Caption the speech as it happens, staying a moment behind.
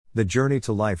The journey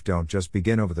to life don't just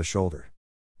begin over the shoulder.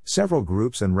 Several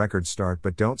groups and records start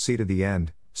but don't see to the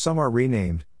end, some are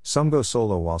renamed, some go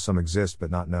solo while some exist but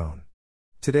not known.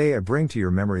 Today I bring to your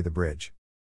memory The Bridge.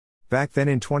 Back then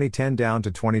in 2010 down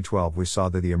to 2012 we saw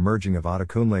the emerging of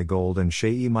Adekunle Gold and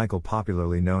Seyi Michael,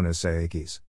 popularly known as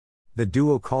Saekis. The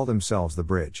duo called themselves The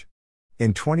Bridge.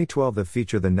 In 2012 they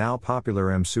featured the now popular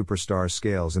M Superstar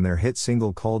Scales in their hit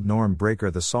single called Norm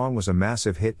Breaker. The song was a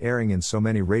massive hit, airing in so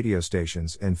many radio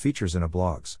stations and features in a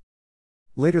blogs.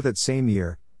 Later that same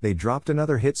year, they dropped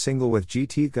another hit single with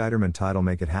GT Guiderman titled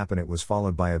Make It Happen. It was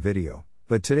followed by a video,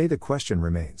 but today the question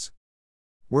remains.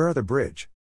 Where are The Bridge?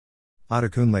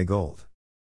 Adekunle Gold.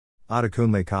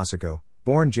 Adekunle Kasiko,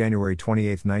 born January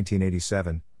 28,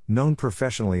 1987, known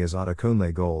professionally as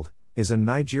Adekunle Gold, is a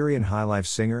Nigerian highlife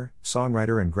singer,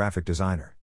 songwriter and graphic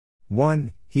designer.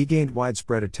 1. He gained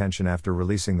widespread attention after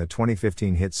releasing the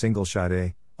 2015 hit single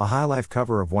Sade, a highlife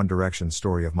cover of One Direction's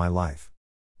Story of My Life.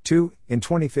 2. In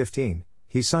 2015,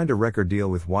 he signed a record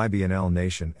deal with YBNL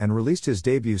Nation and released his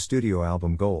debut studio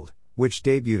album Gold, which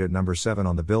debuted at number 7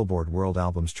 on the Billboard World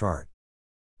Albums chart.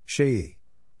 Seyi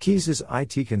Keys is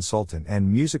IT consultant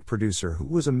and music producer who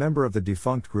was a member of the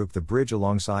defunct group The Bridge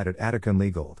alongside at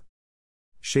Adekunle Gold.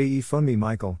 Seyi Funmi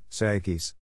Michael,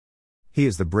 Saekis. He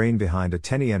is the brain behind a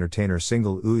Tenny Entertainer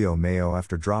single Uyo Mayo.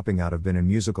 After dropping out of being a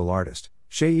musical artist,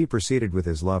 Seyi proceeded with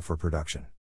his love for production.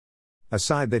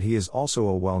 Aside that, he is also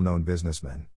a well-known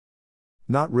businessman.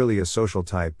 Not really a social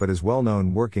type but is well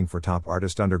known working for top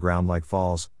artist underground like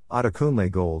Falls, Adekunle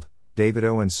Gold,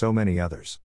 Davido and so many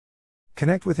others.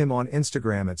 Connect with him on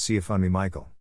Instagram at SeyiFunmiMichael.